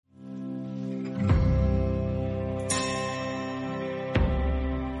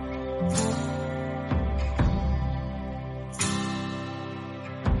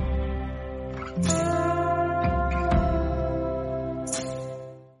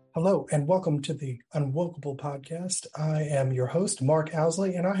Hello, and welcome to the Unwokable podcast. I am your host, Mark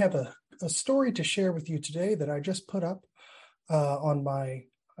Owsley, and I have a story to share with you today that I just put up on my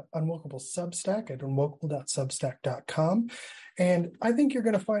Unwokable Substack at unwokable.substack.com. And I think you're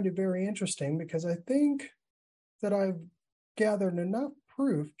going to find it very interesting because I think that I've gathered enough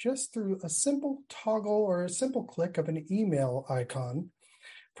proof just through a simple toggle or a simple click of an email icon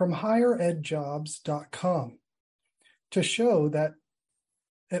from higheredjobs.com to show that,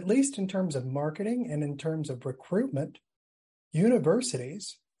 at least in terms of marketing and in terms of recruitment,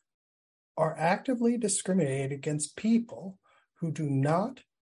 universities are actively discriminating against people who do not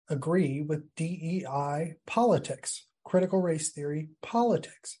agree with DEI politics, critical race theory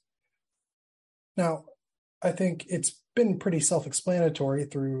politics. Now, I think it's been pretty self-explanatory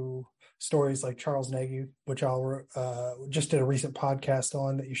through stories like Charles Nagy, which I'll just did a recent podcast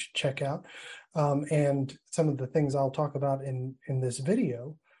on that you should check out, and some of the things I'll talk about in this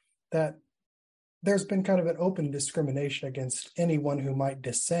video, that there's been kind of an open discrimination against anyone who might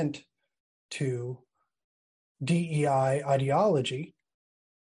dissent to DEI ideology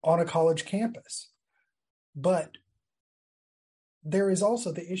on a college campus. But there is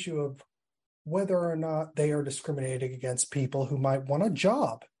also the issue of whether or not they are discriminating against people who might want a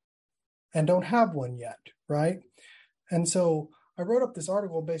job and don't have one yet, right? And so I wrote up this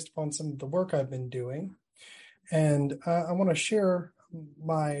article based upon some of the work I've been doing, and I want to share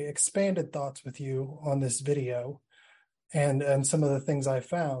my expanded thoughts with you on this video and some of the things I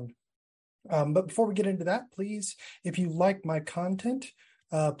found. But before we get into that, please, if you like my content,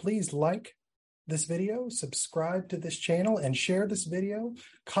 please like this video, subscribe to this channel, and share this video.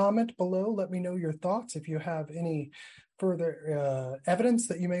 Comment below. Let me know your thoughts. If you have any further evidence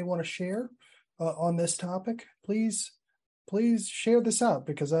that you may want to share on this topic, please share this out,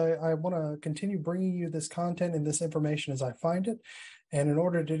 because I want to continue bringing you this content and this information as I find it. And in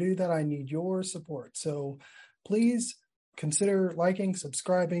order to do that, I need your support. So please consider liking,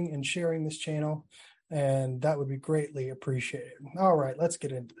 subscribing, and sharing this channel, and that would be greatly appreciated. All right, let's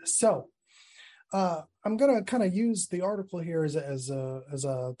get into this. So I'm going to kind of use the article here as a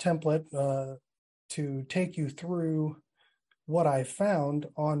template to take you through what I found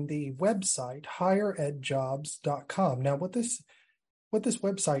on the website higheredjobs.com. Now, what this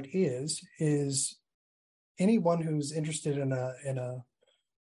website is anyone who's interested in a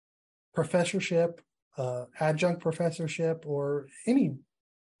professorship, adjunct professorship, or any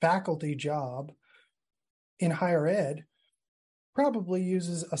faculty job in higher ed probably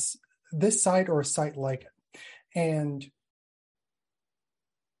uses this site or a site like it. And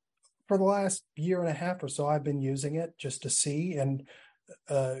for the last year and a half or so, I've been using it just to see and,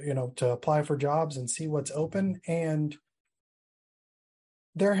 to apply for jobs and see what's open. And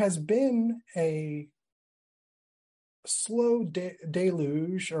there has been a slow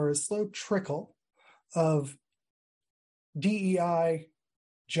deluge or a slow trickle of DEI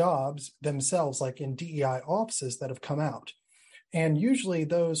jobs themselves, like in DEI offices that have come out. And usually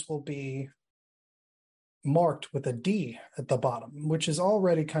those will be marked with a D at the bottom, which is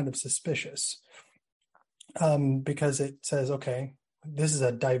already kind of suspicious, because it says, okay, this is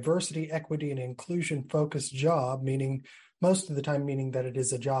a diversity, equity, and inclusion focused job, meaning most of the time meaning that it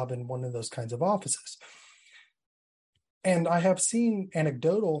is a job in one of those kinds of offices. And I have seen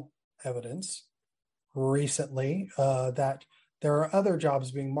anecdotal evidence recently that there are other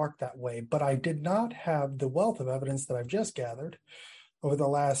jobs being marked that way, but I did not have the wealth of evidence that I've just gathered over the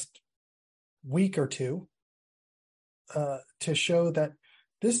last week or two to show that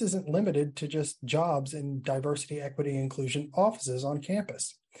this isn't limited to just jobs in diversity, equity, and inclusion offices on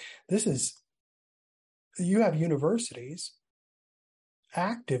campus. You have universities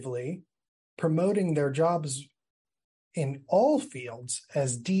actively promoting their jobs in all fields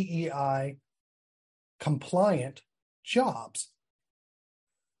as DEI compliant jobs.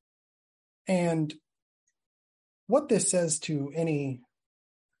 And what this says to any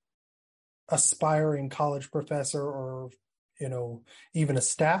aspiring college professor or, even a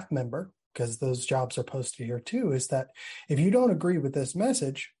staff member, because those jobs are posted here too, is that if you don't agree with this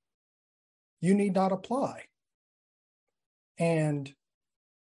message, you need not apply. And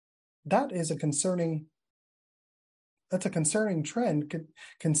that is a concerning trend,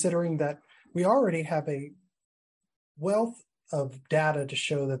 considering that we already have a wealth of data to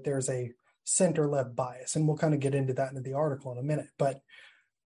show that there's a center-left bias. And we'll kind of get into that in the article in a minute. But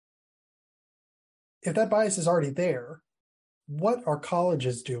if that bias is already there, what are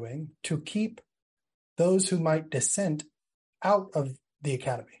colleges doing to keep those who might dissent out of the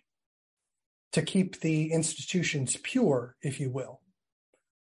academy, to keep the institutions pure, if you will?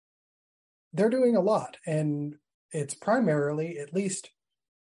 They're doing a lot, and it's primarily, at least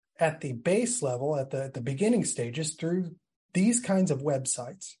at the base level, at the beginning stages, through these kinds of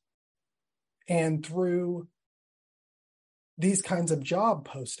websites and through these kinds of job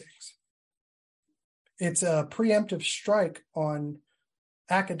postings. It's a preemptive strike on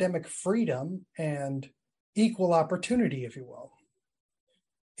academic freedom and equal opportunity, if you will,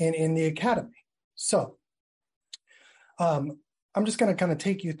 in the academy. So I'm just going to kind of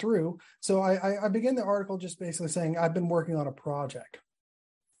take you through. So I begin the article just basically saying I've been working on a project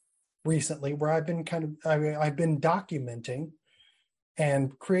recently where I've been documenting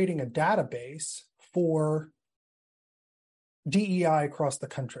and creating a database for DEI across the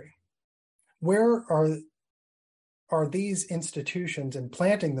country. Where are these institutions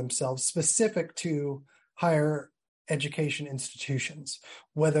implanting themselves specific to higher education institutions,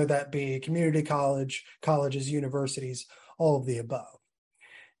 whether that be community colleges, universities, all of the above?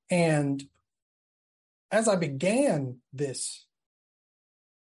 And as I began this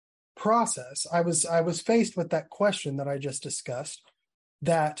process, I was faced with that question that I just discussed,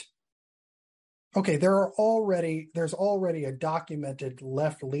 that okay, there's already a documented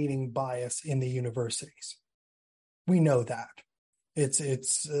left-leaning bias in the universities. We know that.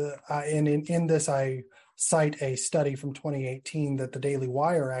 And in this, I cite a study from 2018 that the Daily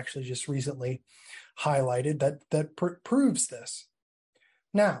Wire actually just recently highlighted that proves this.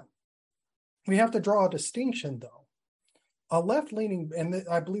 Now, we have to draw a distinction, though. A left-leaning, and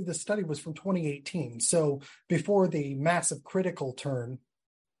I believe the study was from 2018, so before the massive critical turn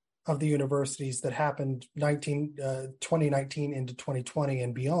of the universities that happened 2019 into 2020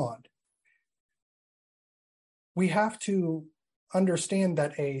 and beyond. We have to understand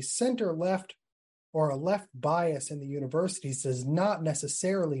that a center-left or a left bias in the universities does not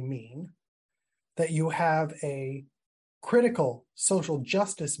necessarily mean that you have a critical social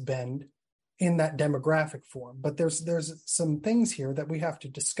justice bend in that demographic form. But there's some things here that we have to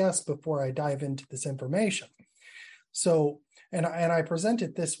discuss before I dive into this information. So, and I present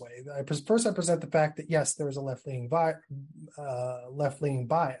it this way. First, I present the fact that yes, there is a left-leaning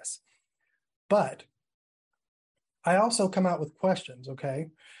bias, but I also come out with questions, okay,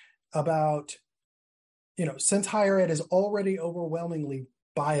 about, since higher ed is already overwhelmingly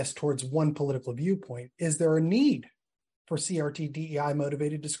biased towards one political viewpoint, is there a need for CRT DEI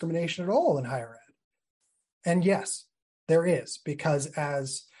motivated discrimination at all in higher ed? And yes, there is, because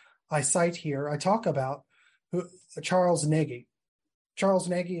as I cite here, I talk about Charles Nagy. Charles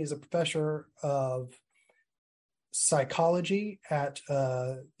Nagy is a professor of psychology at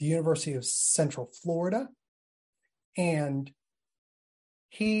the University of Central Florida, and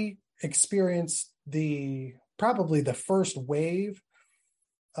he experienced probably the first wave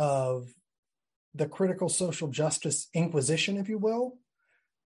of the critical social justice inquisition, if you will.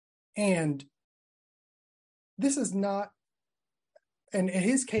 And this is not, and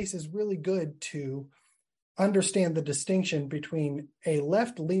his case is really good to understand the distinction between a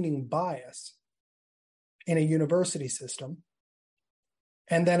left-leaning bias in a university system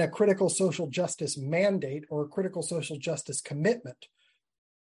and then a critical social justice mandate or a critical social justice commitment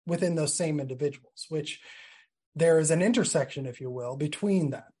within those same individuals, which there is an intersection, if you will,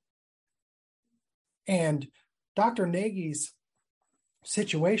 between that. And Dr. Nagy's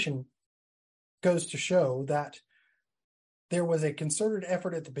situation goes to show that there was a concerted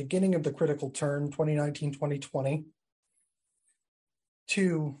effort at the beginning of the critical turn, 2019-2020,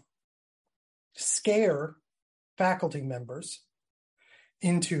 to scare faculty members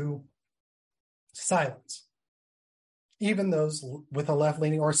into silence, even those with a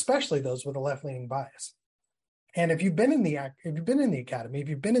left-leaning, or especially those with a left-leaning bias. And if you've been in the academy, if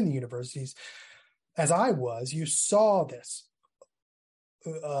you've been in the universities, as I was, you saw this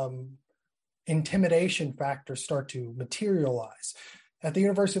intimidation factor start to materialize. At the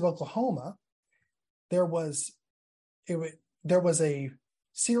University of Oklahoma, there was a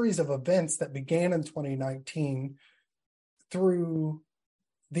series of events that began in 2019 through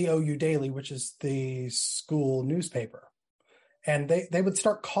the OU Daily, which is the school newspaper. And they would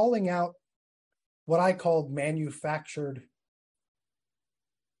start calling out what I called manufactured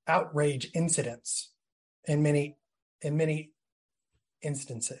outrage incidents in many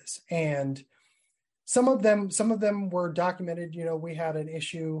instances. And some of them were documented. We had an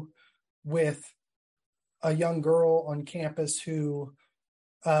issue with a young girl on campus who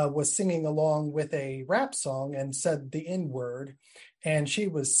was singing along with a rap song and said the N-word, and she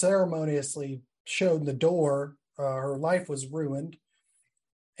was ceremoniously shown the door. Her life was ruined.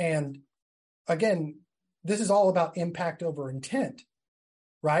 And again, this is all about impact over intent,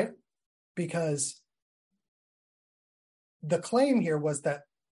 right? Because the claim here was that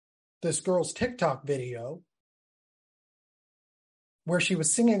this girl's TikTok video where she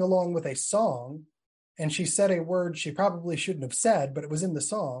was singing along with a song and she said a word she probably shouldn't have said, but it was in the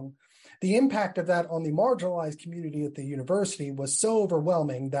song. The impact of that on the marginalized community at the university was so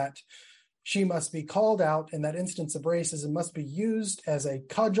overwhelming that she must be called out, and that instance of racism must be used as a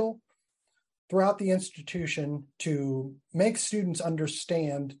cudgel throughout the institution to make students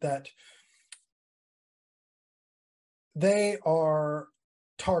understand that they are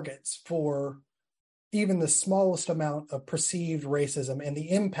targets for even the smallest amount of perceived racism and the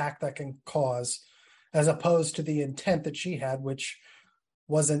impact that can cause, as opposed to the intent that she had, which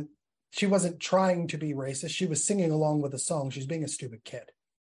she wasn't trying to be racist. She was singing along with a song. She's being a stupid kid.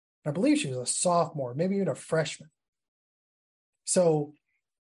 I believe she was a sophomore, maybe even a freshman. So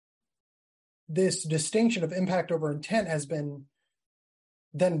this distinction of impact over intent has been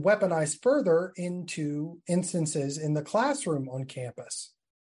then weaponized further into instances in the classroom on campus,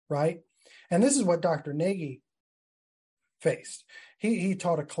 right? And this is what Dr. Nagy faced. He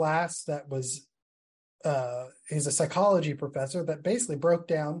taught a class that was, he's a psychology professor that basically broke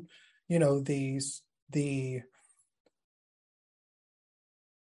down, the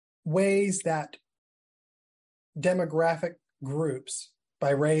ways that demographic groups by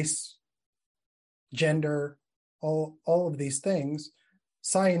race, gender, all of these things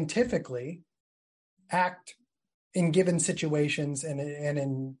scientifically act in given situations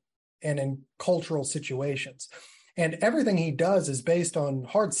and in cultural situations. And everything he does is based on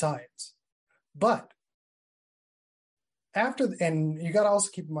hard science. But and you got to also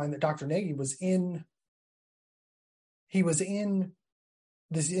keep in mind that Dr. Nagy was in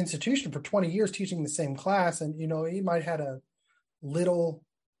this institution for 20 years teaching the same class. And, he might have had a little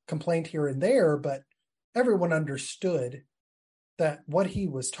complaint here and there, but everyone understood that what he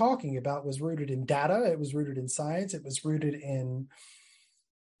was talking about was rooted in data. It was rooted in science. It was rooted in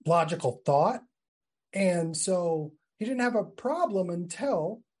logical thought. And so he didn't have a problem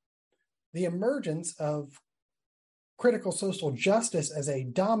until the emergence of critical social justice as a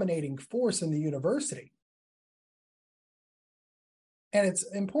dominating force in the university. And it's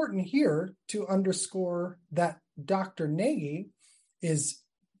important here to underscore that Dr. Nagy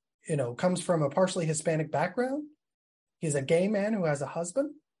comes from a partially Hispanic background. He's a gay man who has a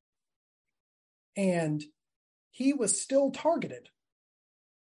husband. And he was still targeted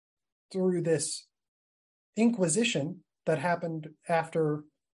through this inquisition that happened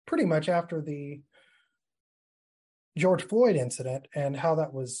pretty much after the George Floyd incident, and how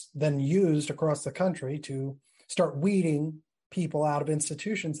that was then used across the country to start weeding people out of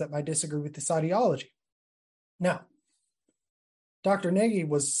institutions that might disagree with this ideology. Now, Dr. Nagy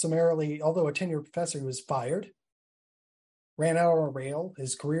was summarily, although a tenured professor, he was fired, ran out on a rail,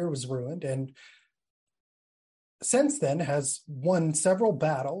 his career was ruined, and since then has won several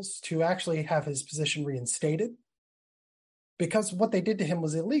battles to actually have his position reinstated, because what they did to him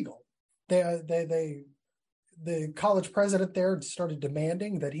was illegal. The college president there started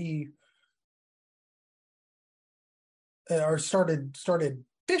demanding that started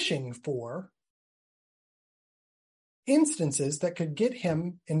fishing for instances that could get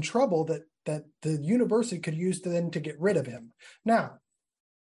him in trouble that the university could use to get rid of him. Now,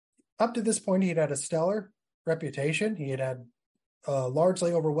 up to this point, he had had a stellar reputation. He had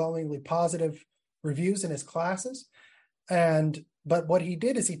largely overwhelmingly positive reviews in his classes. But what he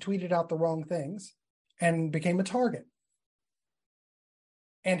did is he tweeted out the wrong things and became a target.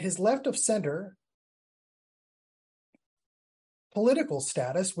 And his left of center political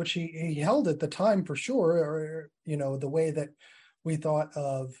status, which he held at the time for sure, or the way that we thought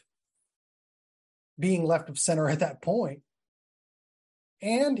of being left of center at that point,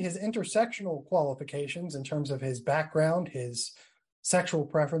 and his intersectional qualifications in terms of his background, his sexual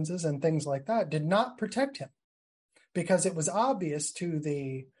preferences, and things like that, did not protect him, because it was obvious to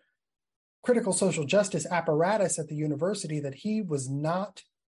the critical social justice apparatus at the university that he was not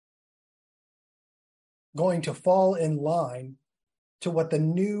going to fall in line to what the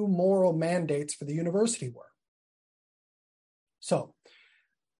new moral mandates for the university were. So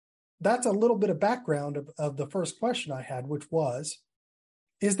that's a little bit of background of the first question I had, which was,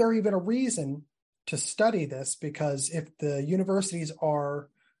 is there even a reason to study this? Because if the universities are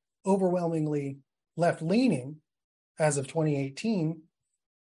overwhelmingly left-leaning as of 2018,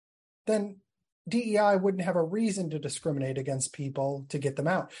 then DEI wouldn't have a reason to discriminate against people to get them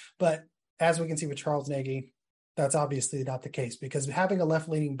out. But as we can see with Charles Nagy, that's obviously not the case, because having a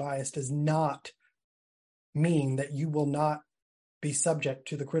left-leaning bias does not mean that you will not be subject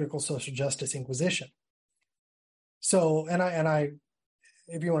to the critical social justice inquisition. So, and I,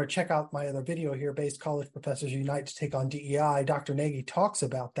 if you want to check out my other video here, Based College Professors Unite to Take on DEI, Dr. Nagy talks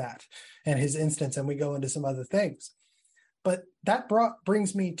about that and his instance, and we go into some other things. But that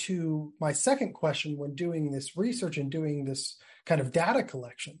brings me to my second question when doing this research and doing this kind of data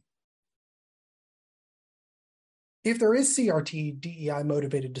collection. If there is CRT, DEI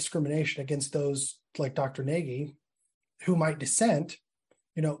motivated discrimination against those like Dr. Nagy who might dissent,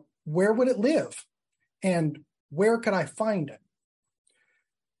 where would it live? And where could I find it?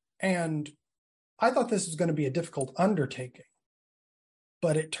 And I thought this was going to be a difficult undertaking,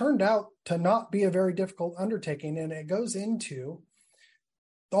 but it turned out to not be a very difficult undertaking. And it goes into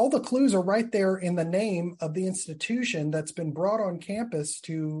all the clues are right there in the name of the institution that's been brought on campus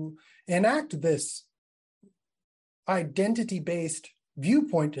to enact this identity-based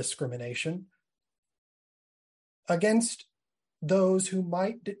viewpoint discrimination against those who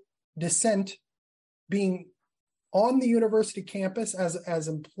might dissent being on the university campus as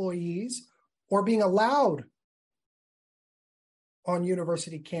employees or being allowed on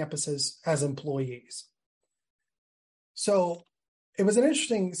university campuses as employees. So it was an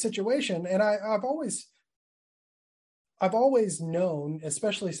interesting situation. And I've always known,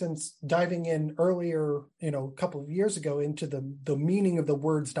 especially since diving in earlier, a couple of years ago into the meaning of the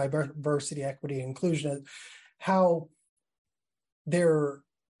words diversity, equity, and inclusion, how they're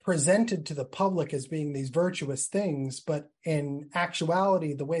presented to the public as being these virtuous things, but in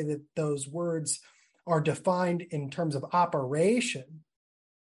actuality, the way that those words are defined in terms of operation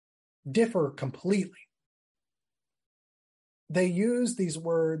differ completely. They use these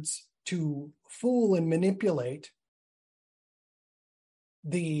words to fool and manipulate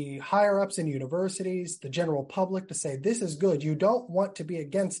the higher-ups in universities, the general public, to say, this is good. You don't want to be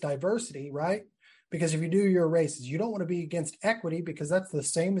against diversity, right? Because if you do, you're racist. You don't want to be against equity because that's the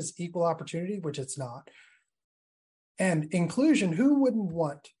same as equal opportunity, which it's not. And inclusion, who wouldn't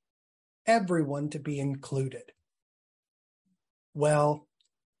want everyone to be included? Well,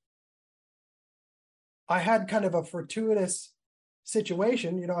 I had kind of a fortuitous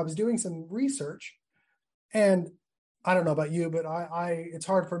situation. I was doing some research, and I don't know about you, but it's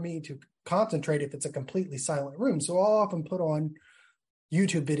hard for me to concentrate if it's a completely silent room. So I'll often put on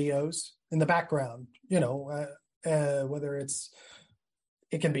YouTube videos in the background, whether it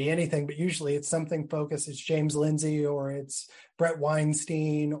can be anything, but usually it's something focused. It's James Lindsay, or it's Brett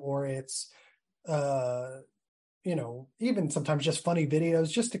Weinstein, or it's, even sometimes just funny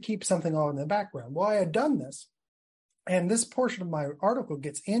videos just to keep something on in the background. Well, I had done this, and this portion of my article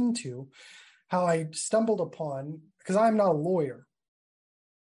gets into how I stumbled upon, because I'm not a lawyer,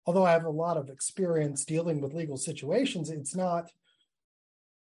 although I have a lot of experience dealing with legal situations, it's not,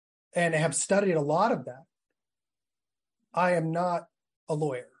 and I have studied a lot of that. I am not a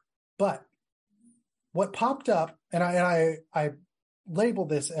lawyer, but what popped up, and I label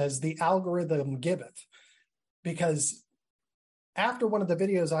this as the algorithm giveth, because after one of the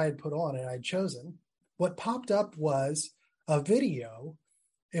videos I had put on and I'd chosen, what popped up was a video.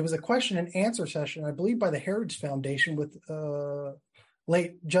 It was a question and answer session, I believe, by the Heritage Foundation with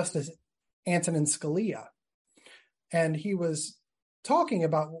late Justice Antonin Scalia. And he was talking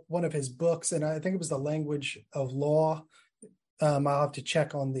about one of his books, and I think it was The Language of Law. I'll have to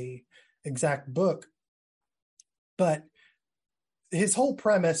check on the exact book. But his whole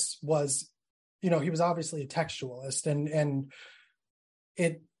premise was, he was obviously a textualist, and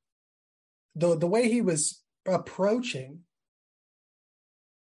the way he was approaching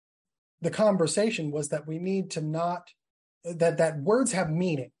the conversation was that we need to not, that words have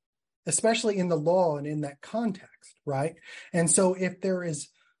meaning, especially in the law and in that context, right? And so if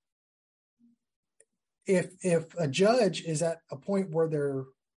a judge is at a point where they're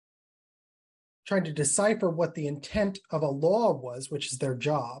trying to decipher what the intent of a law was, which is their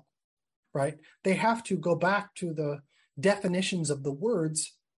job, right? They have to go back to the definitions of the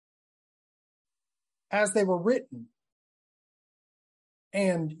words as they were written.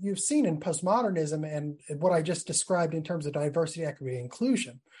 And you've seen in postmodernism and what I just described in terms of diversity, equity, and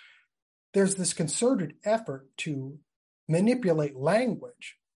inclusion, there's this concerted effort to manipulate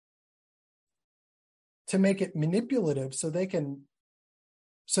language, to make it manipulative so this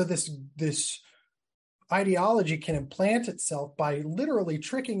ideology can implant itself by literally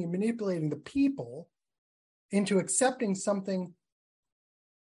tricking and manipulating the people into accepting something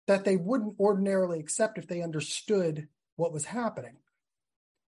that they wouldn't ordinarily accept if they understood what was happening.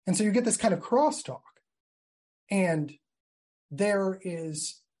 And so you get this kind of crosstalk. And there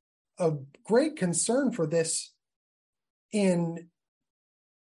is a great concern for this in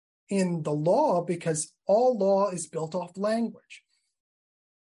the law, because all law is built off language.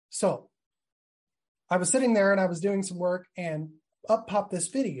 So I was sitting there and I was doing some work, and up popped this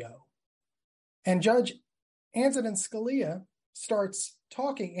video. And Judge Antonin Scalia starts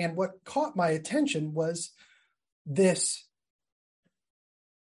talking, and what caught my attention was this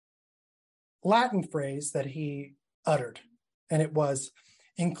Latin phrase that he uttered, and it was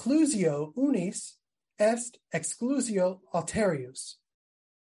inclusio unis est exclusio alterius.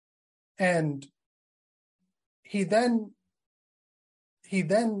 And he then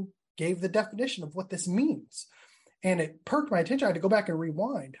gave the definition of what this means. And it perked my attention. I had to go back and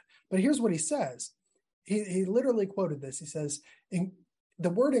rewind. But here's what he says. He literally quoted this. He says, the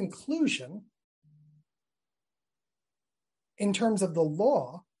word inclusion, in terms of the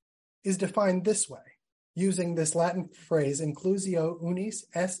law, is defined this way, using this Latin phrase, inclusio unis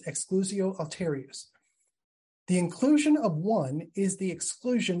est exclusio alterius. The inclusion of one is the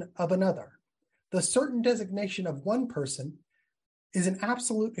exclusion of another. The certain designation of one person is an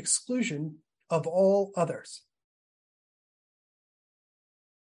absolute exclusion of all others.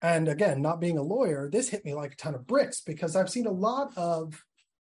 And again, not being a lawyer, this hit me like a ton of bricks, because I've seen a lot of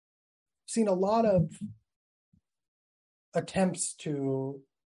attempts to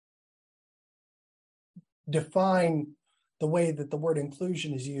define the way that the word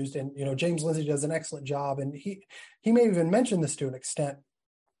inclusion is used. And, James Lindsay does an excellent job. And he may even mention this to an extent.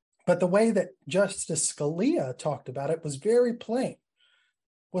 But the way that Justice Scalia talked about it was very plain,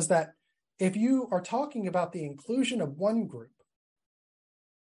 was that if you are talking about the inclusion of one group,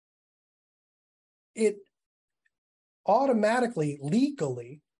 it automatically,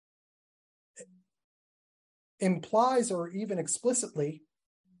 legally implies or even explicitly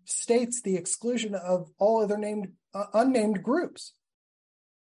states the exclusion of all other unnamed groups.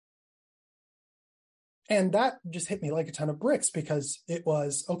 And that just hit me like a ton of bricks, because it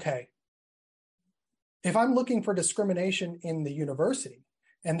was, okay, if I'm looking for discrimination in the university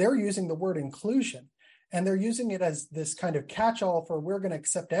and they're using the word inclusion and they're using it as this kind of catch-all for we're going to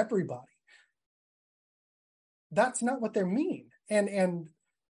accept everybody, that's not what they mean. And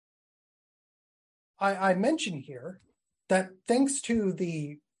I mention here that thanks to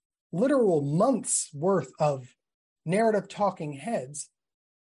the literal months worth of narrative talking heads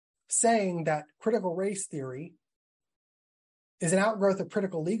saying that critical race theory is an outgrowth of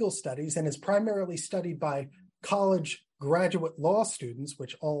critical legal studies and is primarily studied by college graduate law students,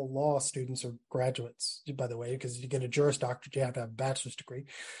 which all law students are graduates, by the way, because you get a Juris Doctorate, you have to have a bachelor's degree.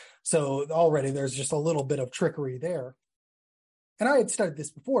 So already there's just a little bit of trickery there. And I had studied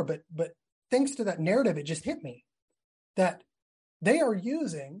this before, but thanks to that narrative, it just hit me that they are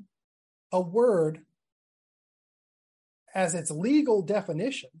using a word as its legal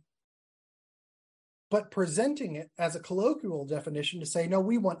definition, but presenting it as a colloquial definition to say, no,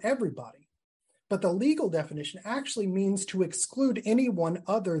 we want everybody. But the legal definition actually means to exclude anyone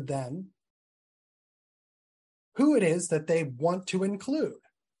other than who it is that they want to include.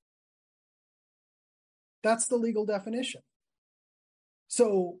 That's the legal definition.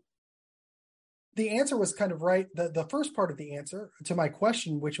 So the answer was kind of right. The first part of the answer to my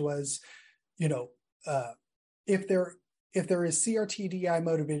question, which was, if there is CRTDI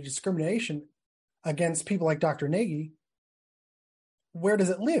motivated discrimination against people like Dr. Nagy, where does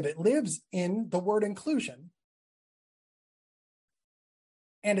it live? It lives in the word inclusion.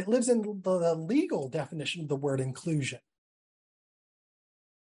 And it lives in the legal definition of the word inclusion.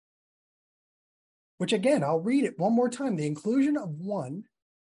 Which again, I'll read it one more time. The inclusion of one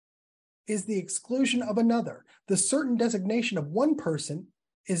is the exclusion of another. The certain designation of one person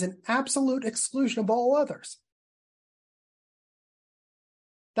is an absolute exclusion of all others.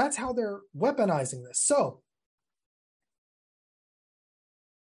 That's how they're weaponizing this. So,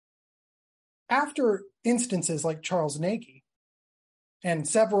 after instances like Charles Nagy and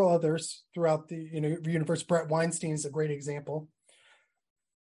several others throughout the universe, Brett Weinstein is a great example,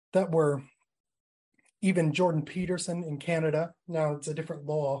 that were even Jordan Peterson in Canada. Now it's a different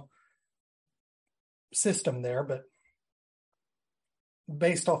law system there, but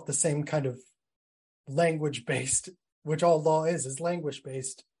based off the same kind of language-based, which all law is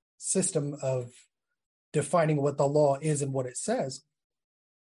language-based system of defining what the law is and what it says.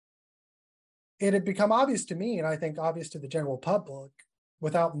 It had become obvious to me, and I think obvious to the general public,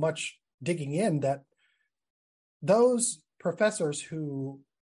 without much digging in, that those professors who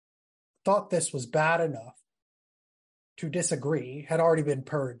thought this was bad enough to disagree had already been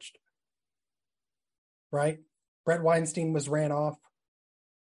purged, right? Brett Weinstein was ran off.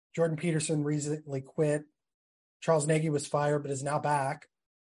 Jordan Peterson recently quit. Charles Nagy was fired, but is now back.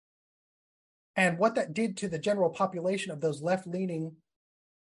 And what that did to the general population of those left-leaning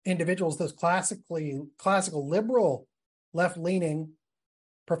individuals, those classical liberal left-leaning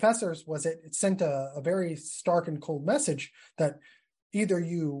professors, was it sent a very stark and cold message that either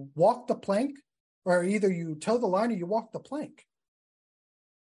you walk the plank, or either you toe the line or you walk the plank.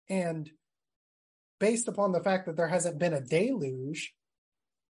 And based upon the fact that there hasn't been a deluge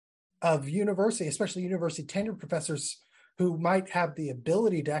of university, especially university tenured professors who might have the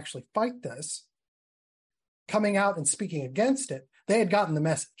ability to actually fight this, coming out and speaking against it, they had gotten the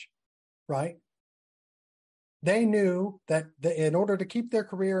message, right? They knew that in order to keep their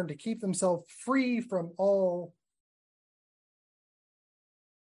career and to keep themselves free from all,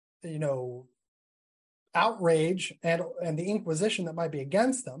 outrage and the inquisition that might be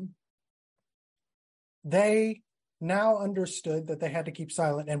against them, they now understood that they had to keep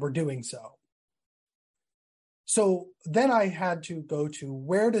silent and were doing so. So then I had to go to,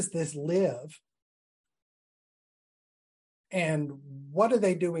 where does this live? And what are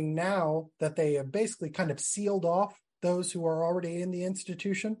they doing now that they have basically kind of sealed off those who are already in the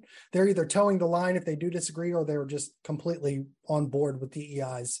institution? They're either towing the line if they do disagree, or they're just completely on board with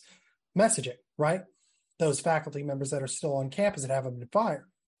DEI's messaging, right? Those faculty members that are still on campus that haven't been fired.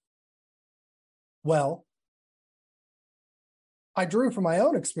 Well, I drew from my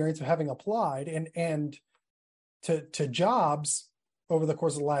own experience of having applied and to jobs over the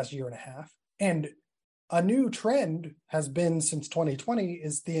course of the last year and a half. And a new trend has been since 2020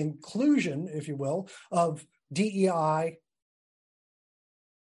 is the inclusion, if you will, of DEI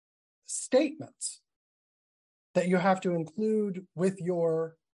statements that you have to include with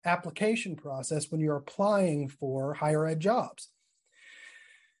your application process when you're applying for higher ed jobs.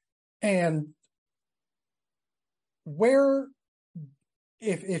 And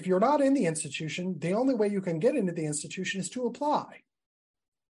if you're not in the institution, the only way you can get into the institution is to apply.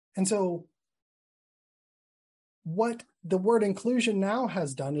 And so what the word inclusion now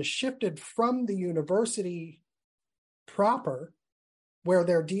has done is shifted from the university proper, where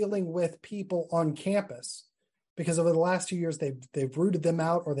they're dealing with people on campus, because over the last 2 years, they've rooted them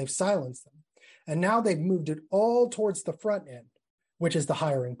out or they've silenced them. And now they've moved it all towards the front end, which is the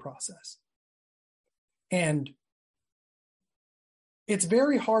hiring process. And it's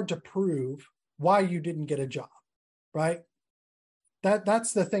very hard to prove why you didn't get a job, right?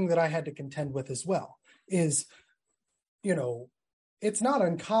 That's the thing that I had to contend with as well, is, it's not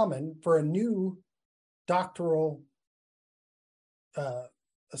uncommon for a new doctoral,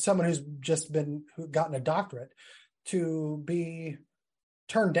 someone who's just gotten a doctorate, to be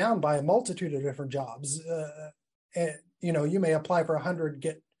turned down by a multitude of different jobs. You may apply for 100,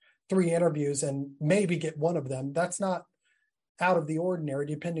 get 3 interviews, and maybe get one of them. That's not out of the ordinary,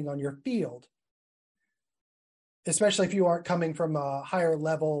 depending on your field, especially if you aren't coming from a higher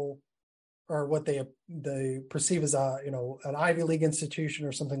level, or what they perceive as an Ivy League institution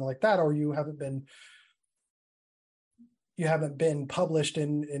or something like that, or you haven't been published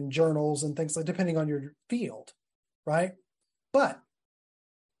in journals and things like, depending on your field, right? But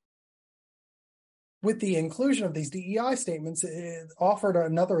with the inclusion of these DEI statements, it offered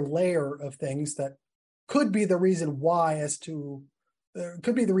another layer of things that could be the reason why you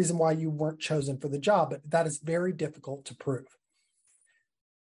weren't chosen for the job, but that is very difficult to prove.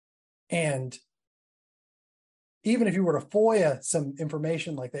 And even if you were to FOIA some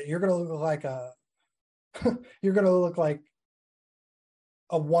information like that, you're going to look like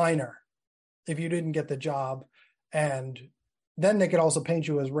a whiner if you didn't get the job. And then they could also paint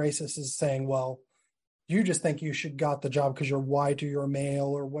you as racist, as saying, well, you just think you should got the job because you're white or you're male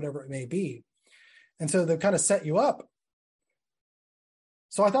or whatever it may be. And so they kind of set you up.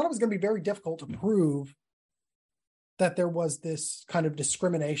 So I thought it was going to be very difficult to prove that there was this kind of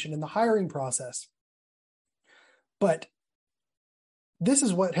discrimination in the hiring process. But this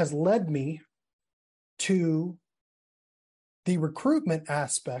is what has led me to the recruitment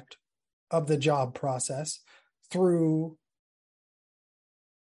aspect of the job process through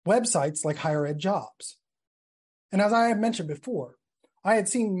websites like Higher Ed Jobs. And as I had mentioned before, I had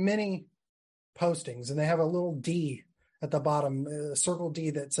seen many postings, and they have a little D at the bottom, a circle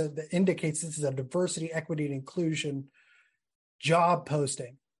D that indicates this is a diversity, equity, and inclusion job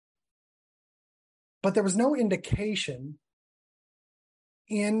posting. But there was no indication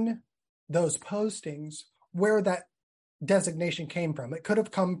in those postings where that designation came from. It could have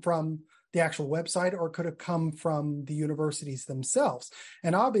come from the actual website, or it could have come from the universities themselves.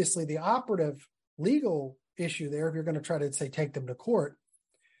 And obviously the operative legal issue there, if you're going to try to say take them to court,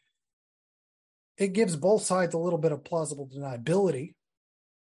 it gives both sides a little bit of plausible deniability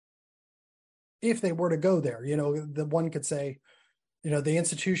if they were to go there. The one could say, the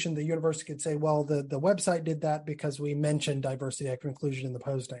institution, the university could say, well, the website did that because we mentioned diversity, equity, inclusion in the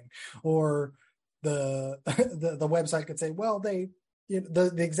posting. Or the website could say, well, the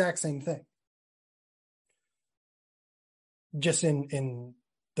exact same thing, just in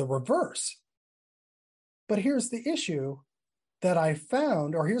the reverse. But here's the issue that I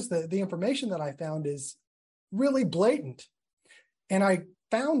found, or here's the information that I found is really blatant. And I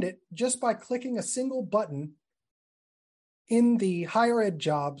found it just by clicking a single button in the higher ed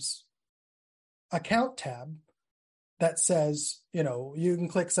jobs account tab that says, you can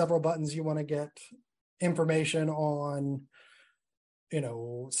click several buttons. You want to get information on,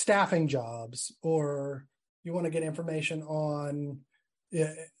 staffing jobs, or you want to get information on,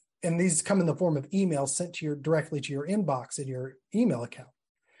 and these come in the form of emails sent to directly to your inbox in your email account.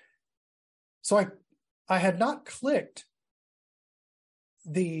 So I had not clicked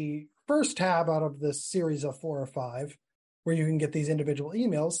the first tab out of this series of 4 or 5, where you can get these individual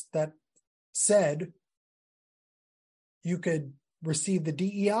emails that said you could receive the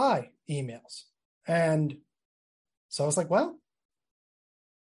DEI emails. And so I was like, well,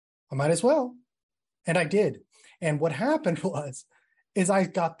 I might as well. And I did. And what happened is I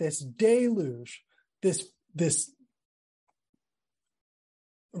got this deluge, this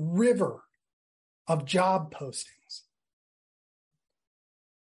river of job postings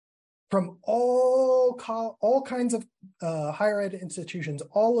from all kinds of higher ed institutions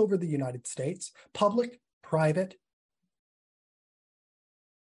all over the United States, public, private,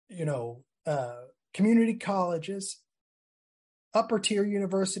 community colleges, upper tier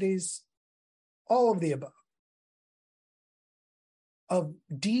universities, all of the above, of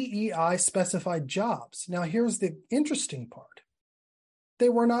DEI specified jobs. Now, here's the interesting part. They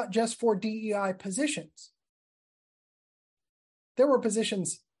were not just for DEI positions. There were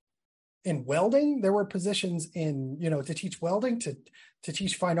positions in welding. There were positions in, to teach welding, to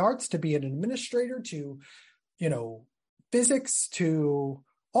teach fine arts, to be an administrator, to, physics, to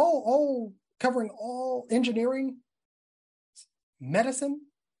all covering all engineering, medicine,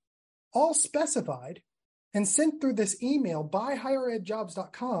 all specified and sent through this email by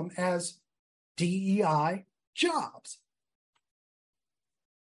higheredjobs.com as DEI jobs,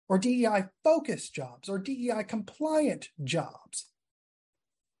 or DEI focused jobs, or DEI compliant jobs.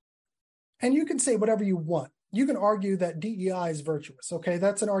 And you can say whatever you want. You can argue that DEI is virtuous. Okay,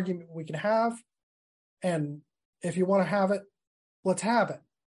 that's an argument we can have. And if you want to have it, let's have it.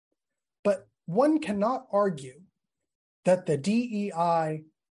 But one cannot argue that the DEI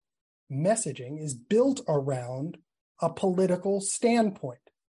messaging is built around a political standpoint.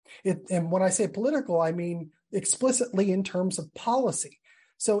 And when I say political, I mean explicitly in terms of policy.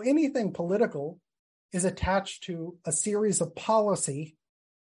 So anything political is attached to a series of policy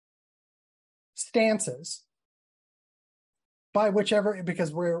stances by whichever,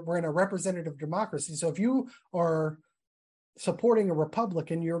 because we're in a representative democracy. So if you are supporting a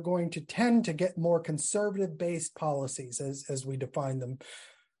Republican, you're going to tend to get more conservative-based policies as we define them.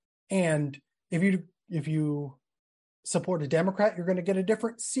 And if you support a Democrat, you're going to get a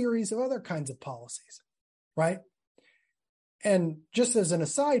different series of other kinds of policies, right? And just as an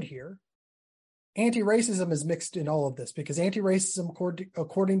aside here, anti-racism is mixed in all of this, because anti-racism,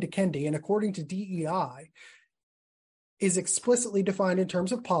 according to Kendi and according to DEI, is explicitly defined in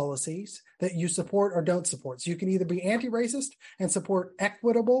terms of policies that you support or don't support. So you can either be anti-racist and support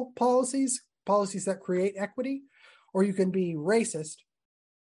equitable policies that create equity, or you can be racist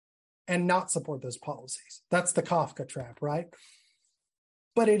and not support those policies. That's the Kafka trap, right?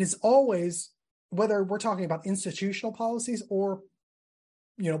 But it is always, whether we're talking about institutional policies or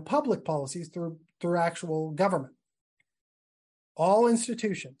public policies through actual government, all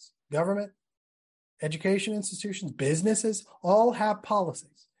institutions, government, education institutions, businesses, all have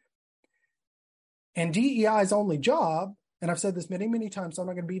policies. And DEI's only job, and I've said this many, many times, so I'm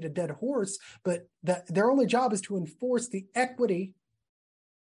not going to beat a dead horse, but that their only job is to enforce the equity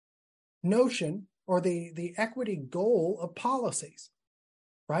notion or the equity goal of policies,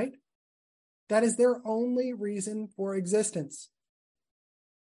 right? That is their only reason for existence.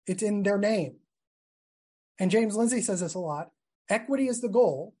 It's in their name. And James Lindsay says this a lot. Equity is the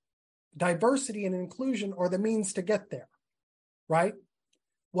goal. Diversity and inclusion are the means to get there, right?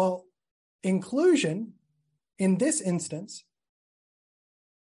 Well, inclusion in this instance,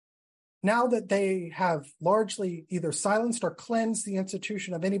 now that they have largely either silenced or cleansed the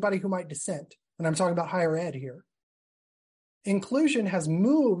institution of anybody who might dissent, and I'm talking about higher ed here, inclusion has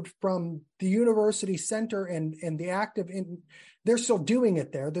moved from the university center and the active they're still doing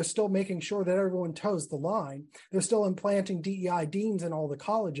it there. They're still making sure that everyone toes the line. They're still implanting DEI deans in all the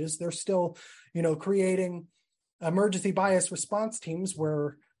colleges. They're still, creating emergency bias response teams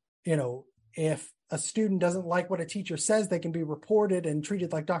where, if a student doesn't like what a teacher says, they can be reported and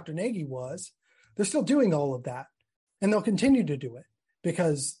treated like Dr. Nagy was. They're still doing all of that, and they'll continue to do it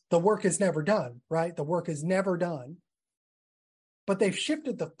because the work is never done, right? The work is never done. But they've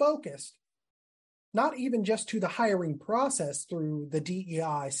shifted the focus, not even just to the hiring process through the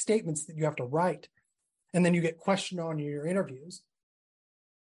DEI statements that you have to write, and then you get questioned on in your interviews,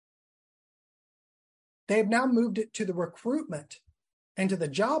 They've now moved it to the recruitment and to the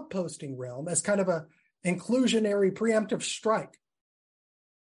job posting realm as kind of a inclusionary preemptive strike.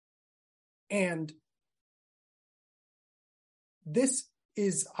 And this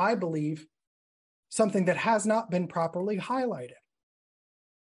is, I believe, something that has not been properly highlighted.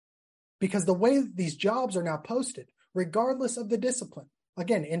 Because the way that these jobs are now posted, regardless of the discipline,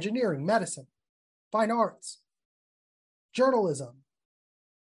 again, engineering, medicine, fine arts, journalism,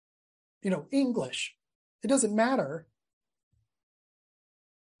 English, it doesn't matter.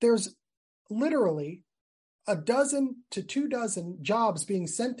 There's literally a dozen to 24 jobs being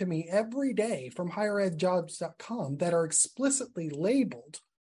sent to me every day from higheredjobs.com that are explicitly labeled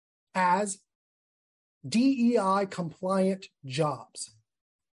as DEI compliant jobs.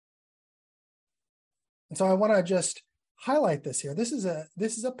 And so I want to just highlight this here. This is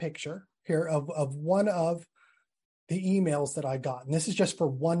a picture here of one of the emails that I got. And this is just for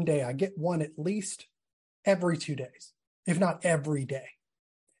one day. I get one at least every 2 days, if not every day.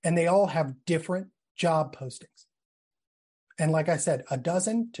 And they all have different job postings. And like I said, a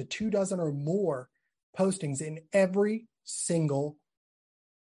dozen to 24 or more postings in every single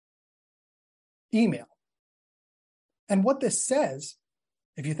email. And what this says,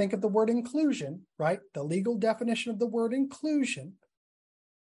 if you think of the word inclusion, right, the legal definition of the word inclusion,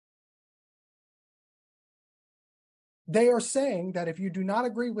 they are saying that if you do not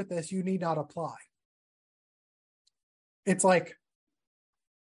agree with this, you need not apply. It's like,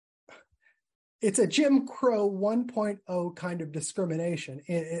 it's a Jim Crow 1.0 kind of discrimination.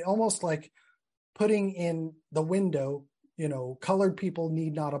 It almost like putting in the window, colored people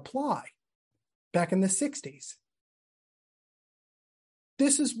need not apply back in the 60s.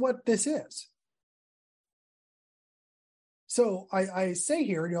 This is what this is. So I say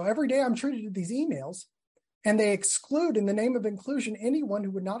here, every day I'm treated to these emails, and they exclude, in the name of inclusion, anyone who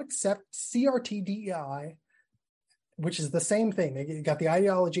would not accept CRT DEI, which is the same thing. They got the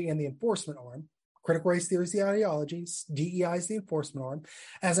ideology and the enforcement arm. Critical race theory is the ideology, DEI is the enforcement arm,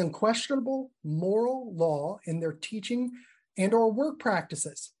 as unquestionable moral law in their teaching and or work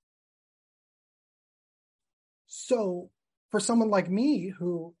practices. So for someone like me,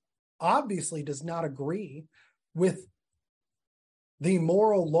 who obviously does not agree with the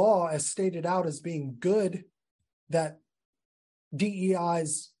moral law as stated out as being good, that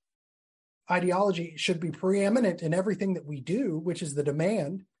DEI's ideology should be preeminent in everything that we do, which is the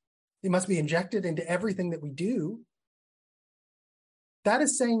demand. It must be injected into everything that we do. That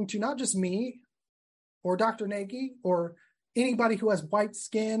is saying to not just me or Dr. Nagy or anybody who has white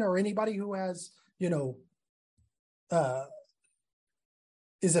skin or anybody who has,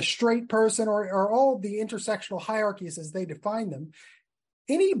 is a straight person or all the intersectional hierarchies as they define them.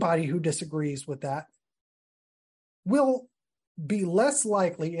 Anybody who disagrees with that will be less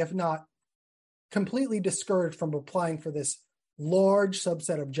likely, if not completely discouraged from applying for this large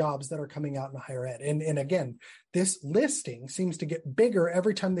subset of jobs that are coming out in higher ed. And again, this listing seems to get bigger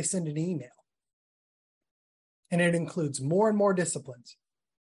every time they send an email. And it includes more and more disciplines.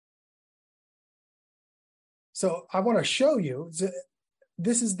 So I want to show you,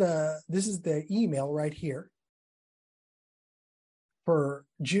 this is the email right here for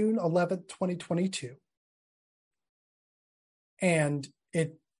June 11th, 2022. And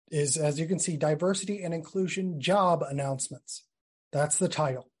it is, as you can see, diversity and inclusion job announcements. That's the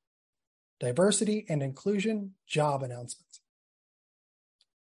title. Diversity and inclusion job announcements.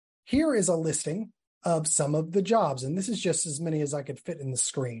 Here is a listing of some of the jobs. And this is just as many as I could fit in the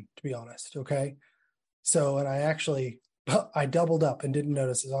screen, to be honest. Okay. So, and I doubled up and didn't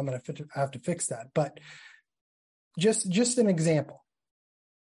notice, so I'm going to have to fix that. But just an example.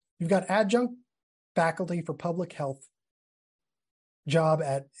 You've got adjunct faculty for public health job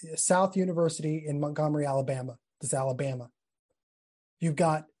at South University in Montgomery, Alabama. This is Alabama. You've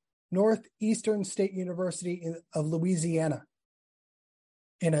got Northeastern State University of Louisiana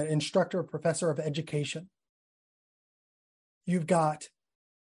in an instructor, professor of education. You've got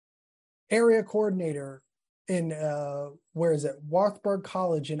area coordinator in, Wartburg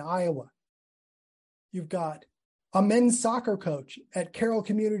College in Iowa. You've got a men's soccer coach at Carroll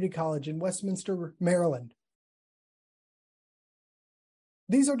Community College in Westminster, Maryland.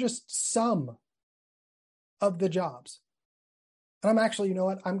 These are just some of the jobs. And I'm actually, you know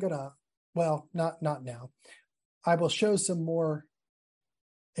what? I'm going to, not now. I will show some more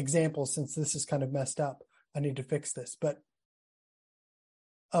examples since this is kind of messed up. I need to fix this. But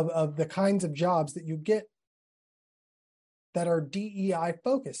of the kinds of jobs that you get that are DEI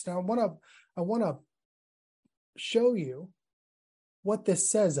focused. Now I want to show you what this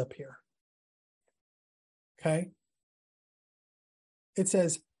says up here. Okay. It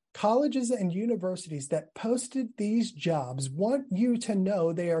says colleges and universities that posted these jobs want you to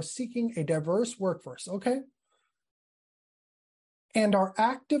know they are seeking a diverse workforce, okay? And are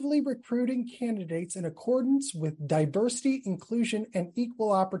actively recruiting candidates in accordance with diversity, inclusion, and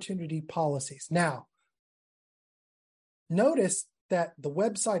equal opportunity policies. Now, notice that the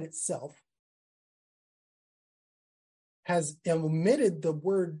website itself has omitted the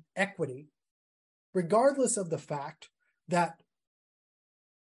word equity, regardless of the fact that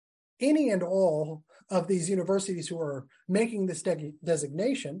any and all of these universities who are making this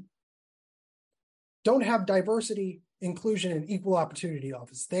designation don't have diversity, inclusion, and equal opportunity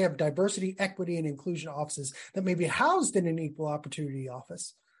offices. They have diversity, equity, and inclusion offices that may be housed in an equal opportunity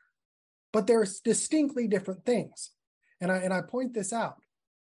office, but they're distinctly different things. And I point this out.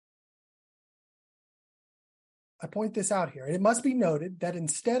 I point this out here. It must be noted that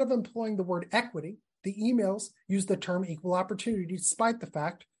instead of employing the word equity, the emails use the term equal opportunity, despite the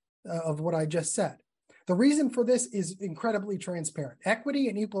fact of what I just said. The reason for this is incredibly transparent. Equity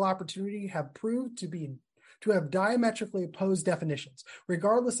and equal opportunity have proved to have diametrically opposed definitions,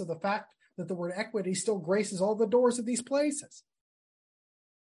 regardless of the fact that the word equity still graces all the doors of these places.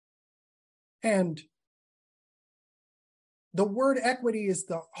 And the word equity is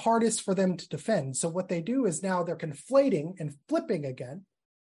the hardest for them to defend. So what they do is now they're conflating and flipping again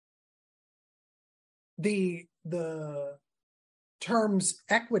the terms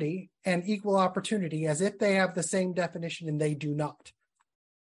equity and equal opportunity as if they have the same definition, and they do not.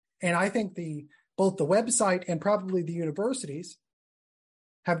 And I think both the website and probably the universities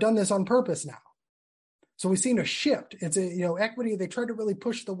have done this on purpose now. So we've seen a shift. It's equity. They try to really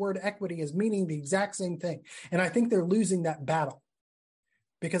push the word equity as meaning the exact same thing. And I think they're losing that battle.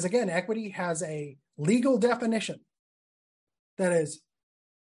 Because again, equity has a legal definition that is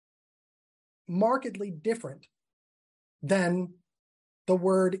markedly different than the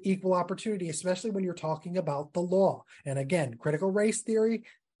word equal opportunity, especially when you're talking about the law. And again, critical race theory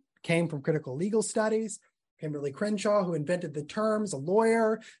came from critical legal studies. Kimberly Crenshaw, who invented the terms, a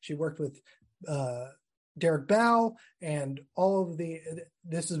lawyer. She worked with Derek Bell, and all of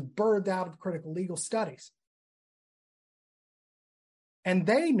this is birthed out of critical legal studies. And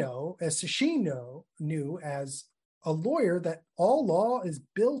they know, as she knew as a lawyer, that all law is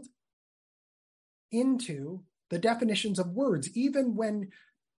built into the definitions of words, even when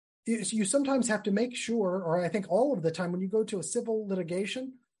you sometimes have to make sure, or I think all of the time when you go to a civil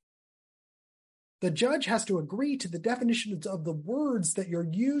litigation, the judge has to agree to the definitions of the words that you're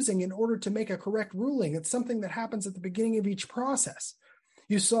using in order to make a correct ruling. It's something that happens at the beginning of each process.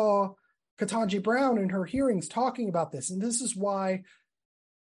 You saw Ketanji Brown in her hearings talking about this, and this is why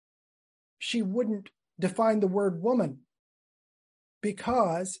she wouldn't define the word woman,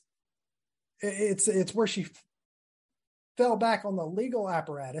 because it's where she fell back on the legal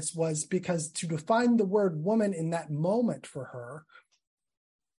apparatus, was because to define the word woman in that moment for her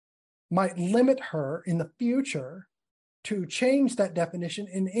might limit her in the future to change that definition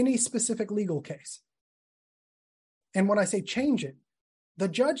in any specific legal case. And when I say change it, the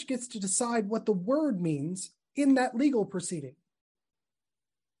judge gets to decide what the word means in that legal proceeding.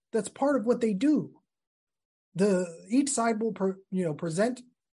 That's part of what they do. Each side will present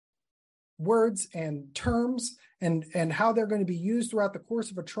words and terms and how they're going to be used throughout the course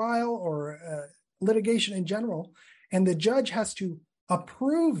of a trial or litigation in general. And the judge has to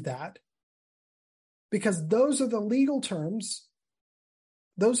approve that, because those are the legal terms,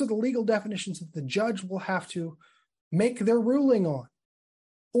 those are the legal definitions that the judge will have to make their ruling on,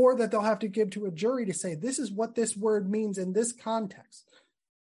 or that they'll have to give to a jury to say, this is what this word means in this context.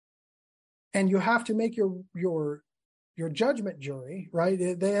 And you have to make your judgment jury, right?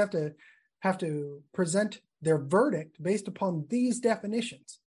 They have to present their verdict based upon these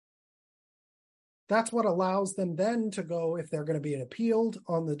definitions. That's what allows them then to go, if they're going to be appealed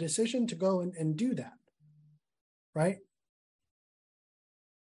on the decision, to go and do that, right?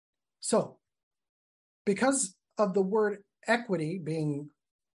 So, because of the word equity being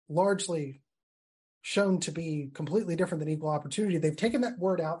largely shown to be completely different than equal opportunity, they've taken that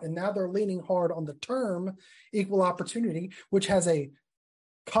word out, and now they're leaning hard on the term equal opportunity, which has a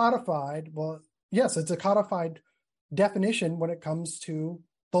codified, it's a codified definition when it comes to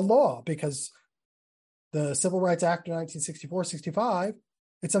the law, because the Civil Rights Act of 1964-65,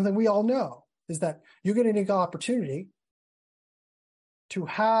 it's something we all know, is that you get an equal opportunity to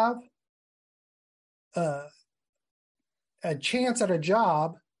have a chance at a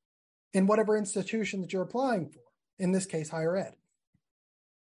job in whatever institution that you're applying for, in this case, higher ed,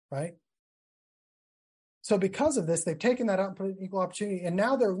 right? So because of this, they've taken that out and put it in equal opportunity, and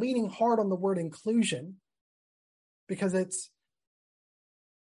now they're leaning hard on the word inclusion, because it's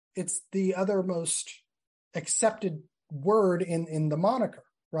it's the other most accepted word in the moniker,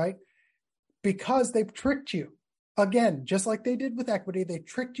 right? Because they've tricked you. Again, just like they did with equity, they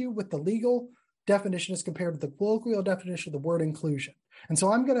tricked you with the legal definition as compared to the colloquial definition of the word inclusion. And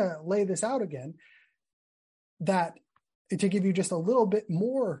so I'm going to lay this out again, that to give you just a little bit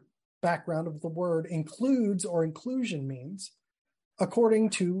more background of the word includes or inclusion means,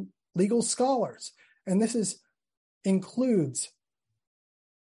 according to legal scholars. And this is includes.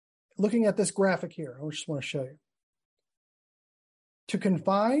 Looking at this graphic here, I just want to show you. To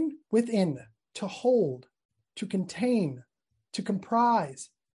confine within, to hold, to contain, to comprise,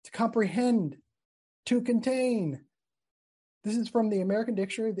 to comprehend, to contain. This is from the American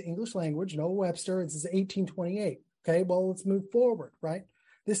Dictionary of the English Language, Noah Webster. This is 1828. Okay, well, let's move forward, right?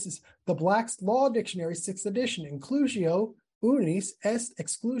 This is the Black's Law Dictionary, 6th edition. Inclusio unis est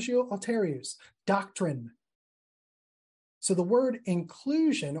exclusio alterius. Doctrine. So the word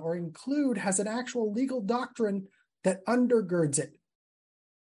inclusion or include has an actual legal doctrine that undergirds it.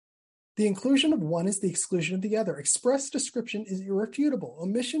 The inclusion of one is the exclusion of the other. Express description is irrefutable.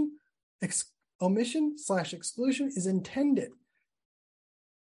 Omission/exclusion is intended.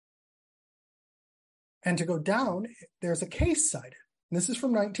 And to go down, there's a case cited. And this is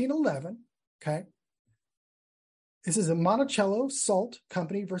from 1911. Okay. This is a Monticello Salt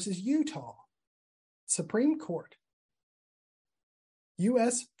Company versus Utah Supreme Court.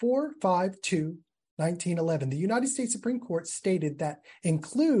 U.S. 452, 1911. The United States Supreme Court stated that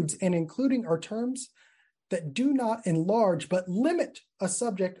includes and including are terms that do not enlarge but limit a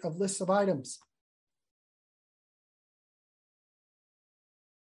subject of lists of items.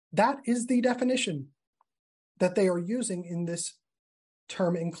 That is the definition that they are using in this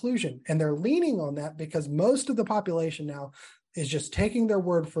term inclusion. And they're leaning on that because most of the population now is just taking their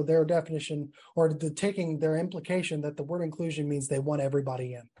word for their definition or taking their implication that the word inclusion means they want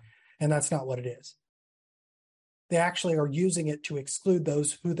everybody in. And that's not what it is. They actually are using it to exclude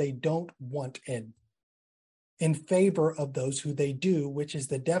those who they don't want in favor of those who they do, which is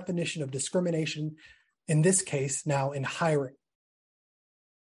the definition of discrimination, in this case, now in hiring.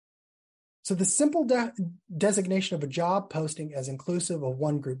 So the simple designation of a job posting as inclusive of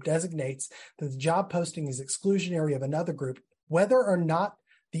one group designates that the job posting is exclusionary of another group, whether or not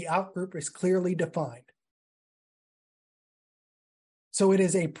the outgroup is clearly defined. So it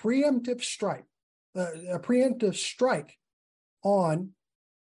is a preemptive strike on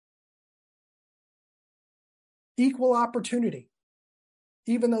equal opportunity,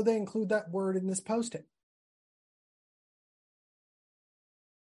 even though they include that word in this posting.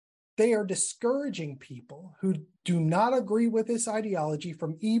 They are discouraging people who do not agree with this ideology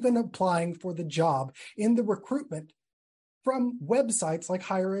from even applying for the job in the recruitment from websites like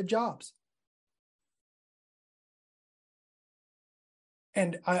Higher Ed Jobs.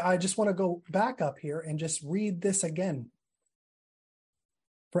 And I just want to go back up here and just read this again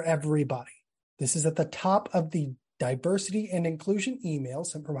for everybody. This is at the top of the diversity and inclusion emails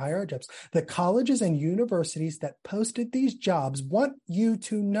sent from Higher Ed Jobs. The colleges and universities that posted these jobs want you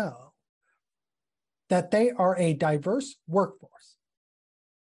to know that they are a diverse workforce.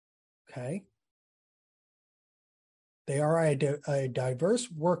 Okay? They are a diverse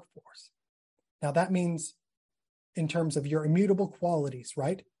workforce. Now that means in terms of your immutable qualities,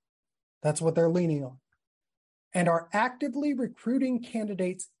 right? That's what they're leaning on. And are actively recruiting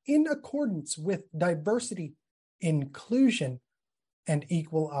candidates in accordance with diversity, inclusion, and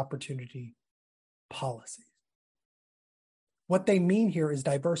equal opportunity policies. What they mean here is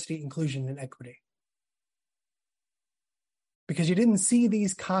diversity, inclusion, and equity. Because you didn't see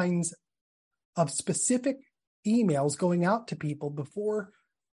these kinds of specific emails going out to people before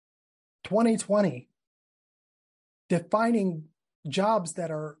 2020, defining jobs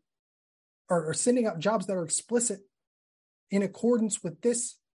that are, or sending out jobs that are explicit in accordance with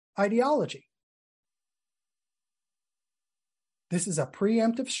this ideology. This is a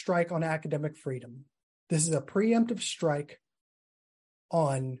preemptive strike on academic freedom. This is a preemptive strike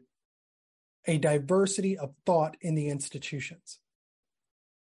on a diversity of thought in the institutions.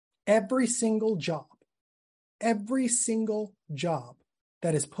 Every single job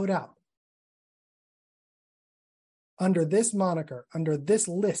that is put out under this moniker, under this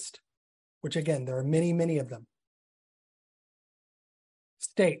list, which again, there are many, many of them,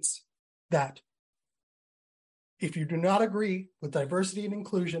 states that if you do not agree with diversity and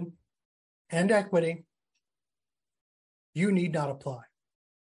inclusion and equity, you need not apply.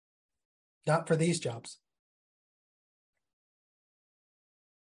 Not for these jobs.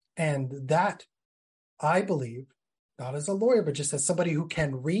 And that, I believe, not as a lawyer, but just as somebody who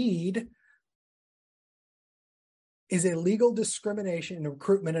can read, is illegal discrimination in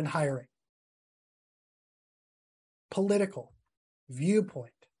recruitment and hiring. Political,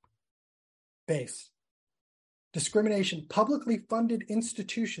 viewpoint based discrimination, publicly funded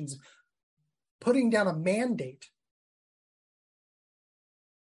institutions putting down a mandate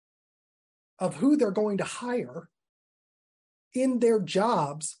of who they're going to hire in their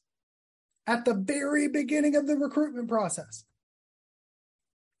jobs at the very beginning of the recruitment process.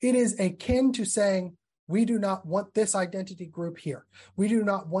 It is akin to saying, we do not want this identity group here. We do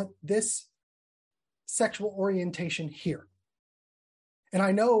not want this sexual orientation here. And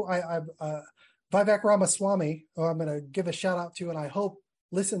I know Vivek Ramaswamy, who I'm going to give a shout out to, and I hope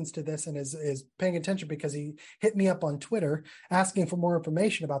listens to this and is paying attention, because he hit me up on Twitter asking for more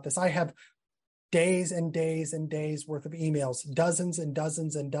information about this. I have days and days and days worth of emails, dozens and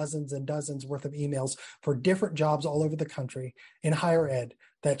dozens and dozens and dozens worth of emails for different jobs all over the country in higher ed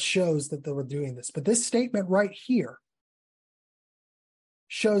that shows that they were doing this. But this statement right here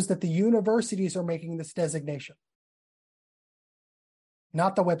shows that the universities are making this designation,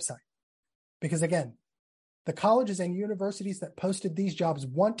 not the website. Because again, the colleges and universities that posted these jobs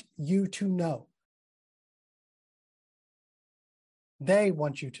want you to know. They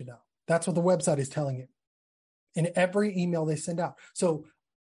want you to know. That's what the website is telling you in every email they send out. So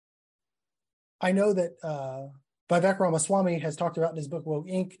I know that Vivek Ramaswamy has talked about in his book, Woke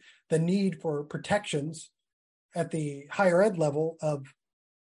Inc., the need for protections at the higher ed level of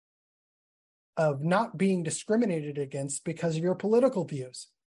not being discriminated against because of your political views,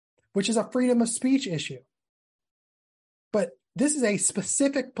 which is a freedom of speech issue. But this is a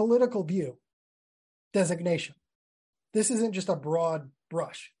specific political view designation. This isn't just a broad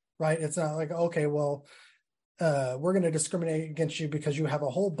brush, right? It's not like, okay, well, we're going to discriminate against you because you have a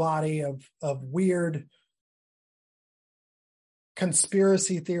whole body of weird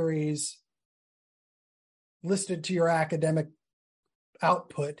conspiracy theories listed to your academic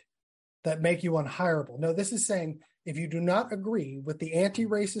output that make you unhireable. No, this is saying if you do not agree with the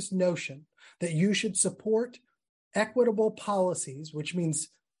anti-racist notion that you should support equitable policies, which means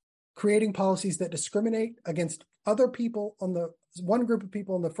creating policies that discriminate against other people on the one group of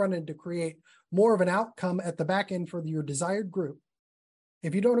people on the front end to create more of an outcome at the back end for your desired group.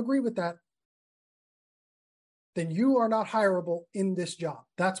 If you don't agree with that, then you are not hireable in this job.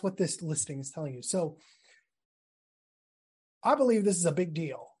 That's what this listing is telling you. So I believe this is a big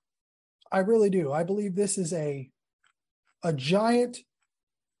deal. I really do. I believe this is a giant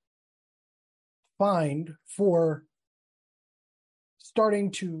find for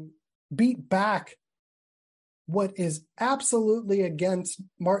starting to beat back what is absolutely against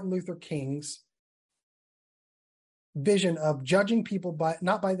Martin Luther King's vision of judging people by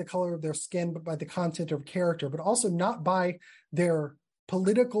not by the color of their skin, but by the content of character, but also not by their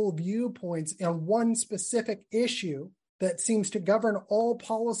political viewpoints on one specific issue that seems to govern all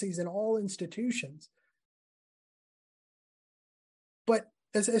policies in all institutions. But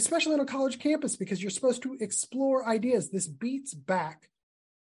especially on a college campus, because you're supposed to explore ideas. This beats back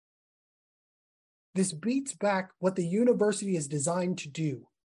what the university is designed to do,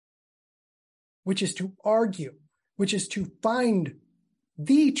 which is to argue, which is to find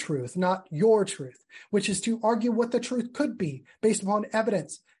the truth, not your truth, which is to argue what the truth could be based upon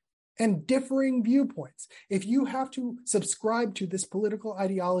evidence and differing viewpoints. If you have to subscribe to this political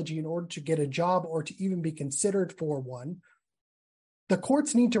ideology in order to get a job or to even be considered for one, the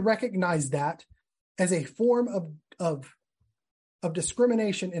courts need to recognize that as a form of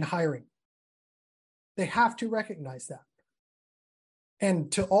discrimination in hiring. They have to recognize that.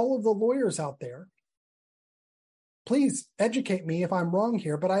 And to all of the lawyers out there, please educate me if I'm wrong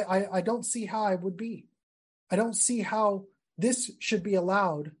here, but I don't see how I would be. I don't see how this should be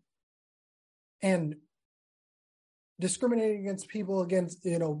allowed, and discriminating against people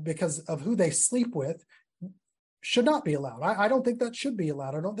because of who they sleep with should not be allowed. I don't think that should be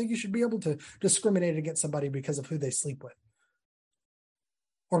allowed. I don't think you should be able to discriminate against somebody because of who they sleep with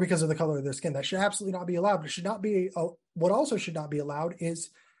or because of the color of their skin. That should absolutely not be allowed. It should not be. What also should not be allowed is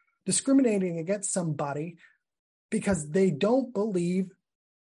discriminating against somebody because they don't believe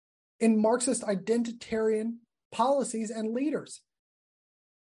in Marxist identitarian policies and leaders.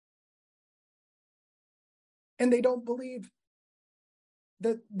 And they don't believe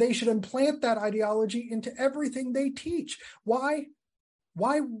that they should implant that ideology into everything they teach. Why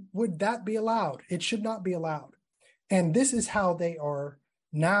would that be allowed? It should not be allowed. And this is how they are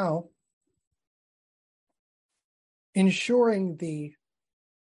now ensuring the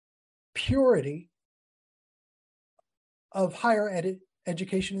purity of higher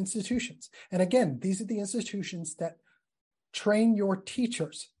education institutions. And again, these are the institutions that train your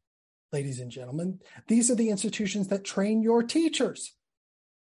teachers ladies and gentlemen. These are the institutions that train your teachers.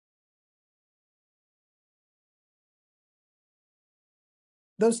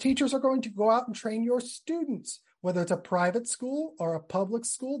 Those teachers are going to go out and train your students. Whether it's a private school or a public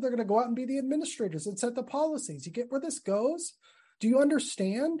school, they're going to go out and be the administrators and set the policies. You get where this goes? Do you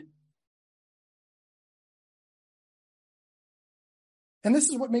understand? And this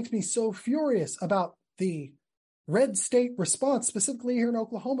is what makes me so furious about the red state response, specifically here in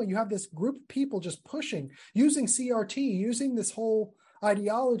Oklahoma. You have this group of people just pushing, using CRT, using this whole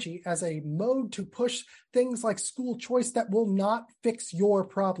ideology as a mode to push things like school choice that will not fix your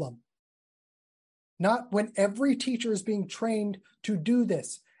problem. Not when every teacher is being trained to do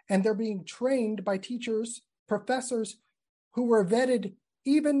this, and they're being trained by teachers, professors who were vetted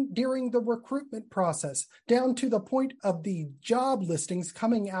even during the recruitment process, down to the point of the job listings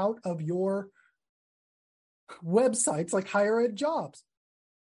coming out of your websites like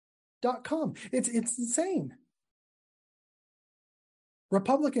higheredjobs.com. It's insane.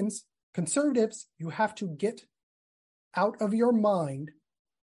 Republicans, conservatives, you have to get out of your mind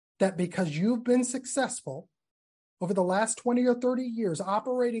that because you've been successful over the last 20 or 30 years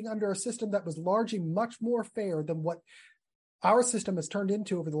operating under a system that was largely much more fair than what our system has turned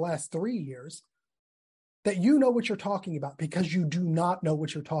into over the last 3 years, that you know what you're talking about, because you do not know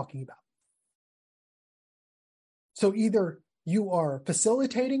what you're talking about. So either you are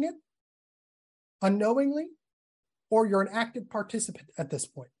facilitating it unknowingly, or you're an active participant at this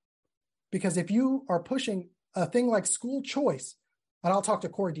point. Because if you are pushing a thing like school choice, and I'll talk to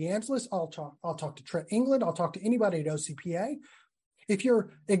Corey DeAngelis, I'll talk to Trent England, I'll talk to anybody at OCPA. If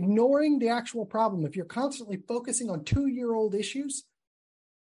you're ignoring the actual problem, if you're constantly focusing on 2-year-old issues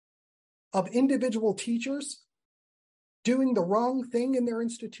of individual teachers doing the wrong thing in their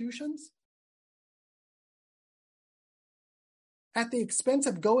institutions, at the expense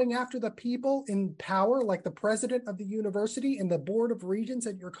of going after the people in power, like the president of the university and the board of regents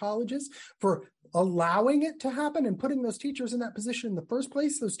at your colleges, for allowing it to happen and putting those teachers in that position in the first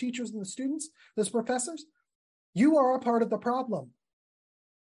place, those teachers and the students, those professors, you are a part of the problem.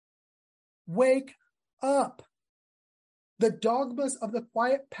 Wake up. The dogmas of the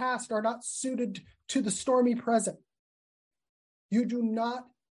quiet past are not suited to the stormy present. You do not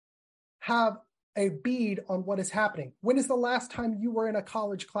have a bead on what is happening. When is the last time you were in a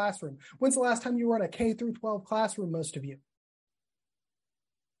college classroom? When's the last time you were in a K through 12 classroom, most of you?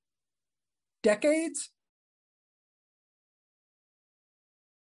 Decades?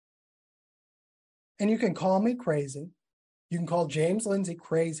 And you can call me crazy. You can call James Lindsay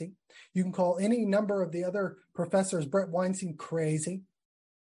crazy. You can call any number of the other professors, Brett Weinstein, crazy.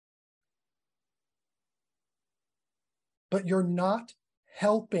 But you're not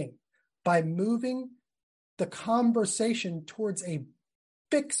helping by moving the conversation towards a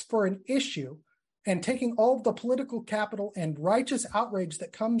fix for an issue and taking all of the political capital and righteous outrage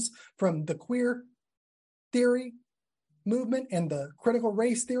that comes from the queer theory movement and the critical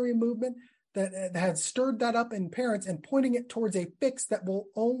race theory movement that has stirred that up in parents and pointing it towards a fix that will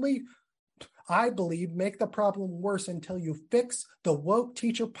only, I believe, make the problem worse until you fix the woke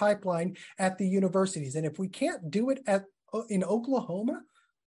teacher pipeline at the universities. And if we can't do it in Oklahoma,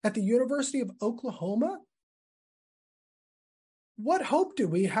 at the University of Oklahoma, what hope do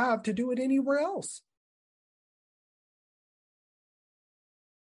we have to do it anywhere else?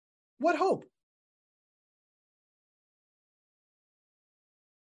 What hope?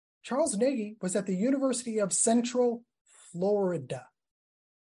 Charles Nagy was at the University of Central Florida.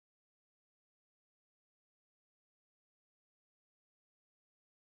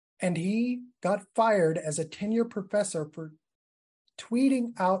 And he got fired as a tenure professor for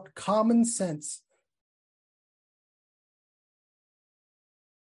tweeting out common sense.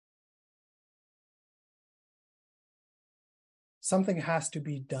 Something has to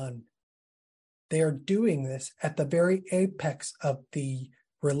be done. They are doing this at the very apex of the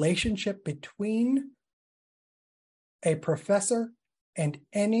relationship between a professor and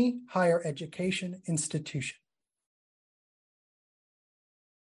any higher education institution.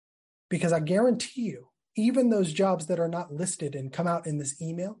 Because I guarantee you, even those jobs that are not listed and come out in this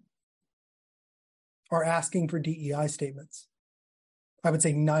email are asking for DEI statements. I would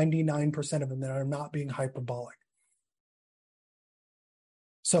say 99% of them that are not being hyperbolic.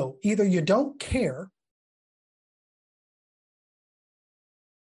 So either you don't care,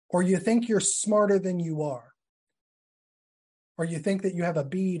 or you think you're smarter than you are, or you think that you have a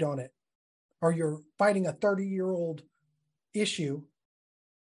bead on it, or you're fighting a 30-year-old issue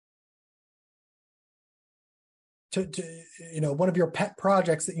to one of your pet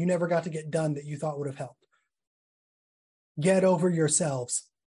projects that you never got to get done that you thought would have helped. Get over yourselves.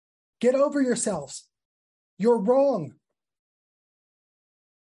 Get over yourselves. You're wrong.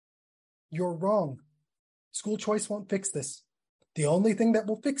 You're wrong. School choice won't fix this. The only thing that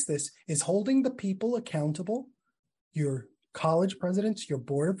will fix this is holding the people accountable, your college presidents, your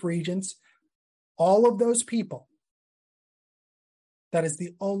board of regents, all of those people. That is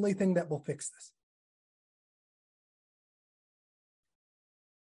the only thing that will fix this.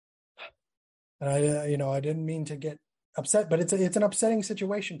 And I didn't mean to get upset, but it's an upsetting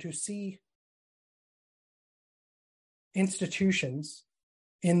situation to see institutions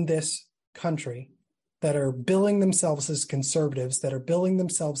in this country that are billing themselves as conservatives, that are billing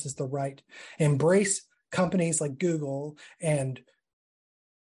themselves as the right, embrace companies like Google and,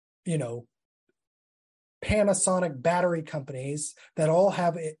 Panasonic battery companies that all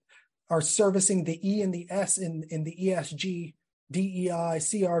are servicing the E and the S in the ESG, DEI,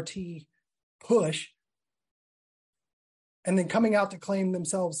 CRT push, and then coming out to claim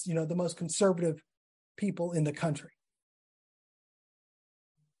themselves, the most conservative people in the country.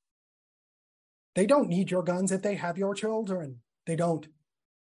 They don't need your guns if they have your children. They don't.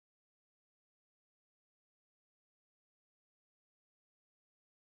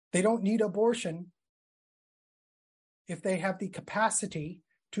 They don't need abortion if they have the capacity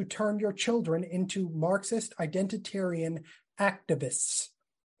to turn your children into Marxist identitarian activists.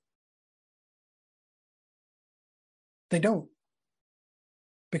 They don't.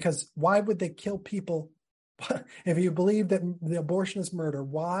 Because why would they kill people? If you believe that the abortion is murder,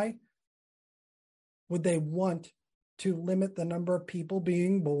 why would they want to limit the number of people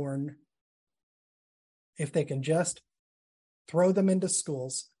being born if they can just throw them into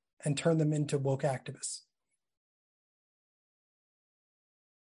schools and turn them into woke activists?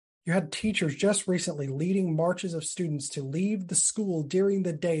 You had teachers just recently leading marches of students to leave the school during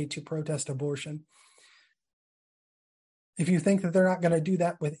the day to protest abortion. If you think that they're not going to do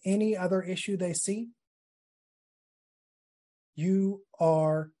that with any other issue they see, you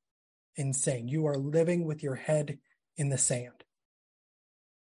are insane. You are living with your head in the sand.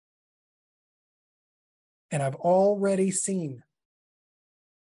 And I've already seen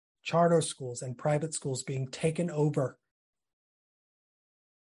charter schools and private schools being taken over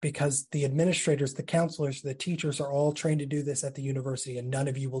because the administrators, the counselors, the teachers are all trained to do this at the university, and none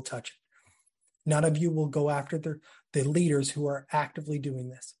of you will touch it. None of you will go after the leaders who are actively doing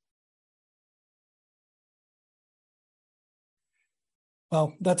this.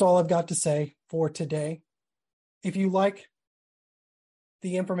 Well, that's all I've got to say for today. If you like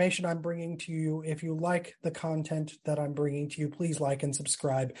the information I'm bringing to you, if you like the content that I'm bringing to you, please like and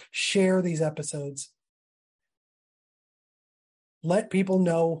subscribe. Share these episodes. Let people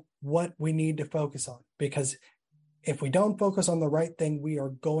know what we need to focus on, because if we don't focus on the right thing, we are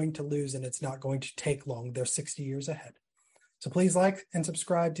going to lose, and it's not going to take long. They're 60 years ahead. So please like and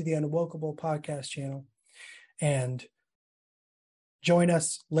subscribe to the Unwokeable podcast channel, and join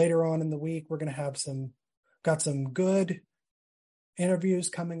us later on in the week. We're going to have got some good interviews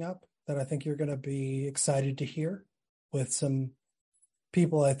coming up that I think you're going to be excited to hear with some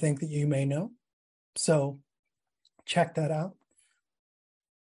people I think that you may know. So check that out.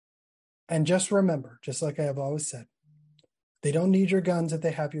 And just remember, just like I have always said, they don't need your guns if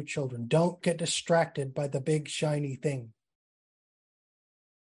they have your children. Don't get distracted by the big shiny thing.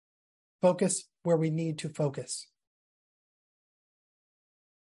 Focus where we need to focus.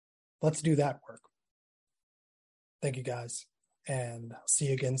 Let's do that work. Thank you, guys, and I'll see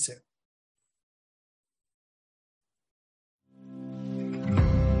you again soon.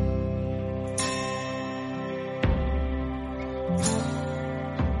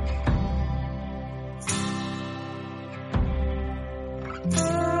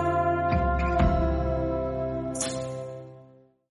 Oh